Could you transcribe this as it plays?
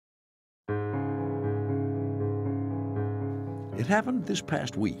It happened this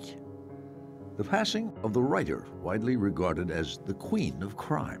past week. The passing of the writer widely regarded as the Queen of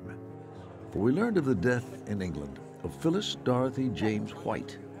Crime. For we learned of the death in England of Phyllis Dorothy James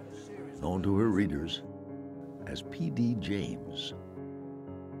White, known to her readers as P.D. James.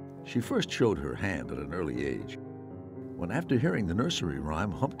 She first showed her hand at an early age, when after hearing the nursery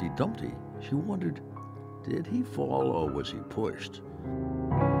rhyme Humpty Dumpty, she wondered, did he fall or was he pushed?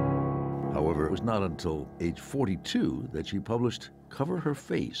 However, it was not until age 42 that she published Cover Her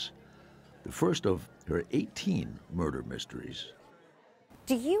Face, the first of her 18 murder mysteries.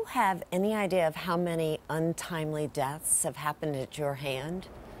 Do you have any idea of how many untimely deaths have happened at your hand?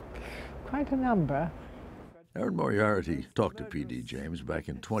 Quite a number. Erin Moriarty talked to P.D. James back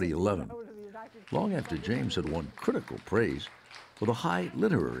in 2011, long after James had won critical praise for the high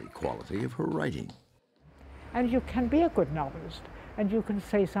literary quality of her writing. And you can be a good novelist, and you can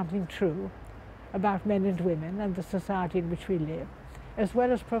say something true about men and women and the society in which we live, as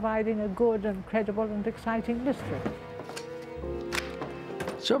well as providing a good and credible and exciting mystery.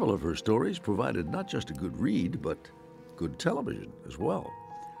 Several of her stories provided not just a good read, but good television as well,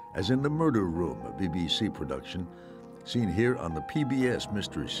 as in The Murder Room, a BBC production seen here on the PBS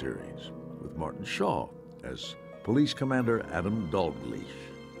Mystery Series, with Martin Shaw as Police Commander Adam Dalgleish.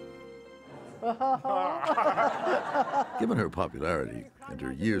 Given her popularity and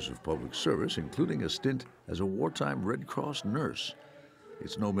her years of public service, including a stint as a wartime Red Cross nurse,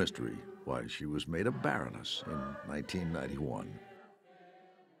 it's no mystery why she was made a Baroness in 1991.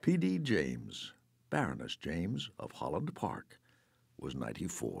 P.D. James, Baroness James of Holland Park, was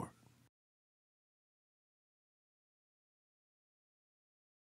 94.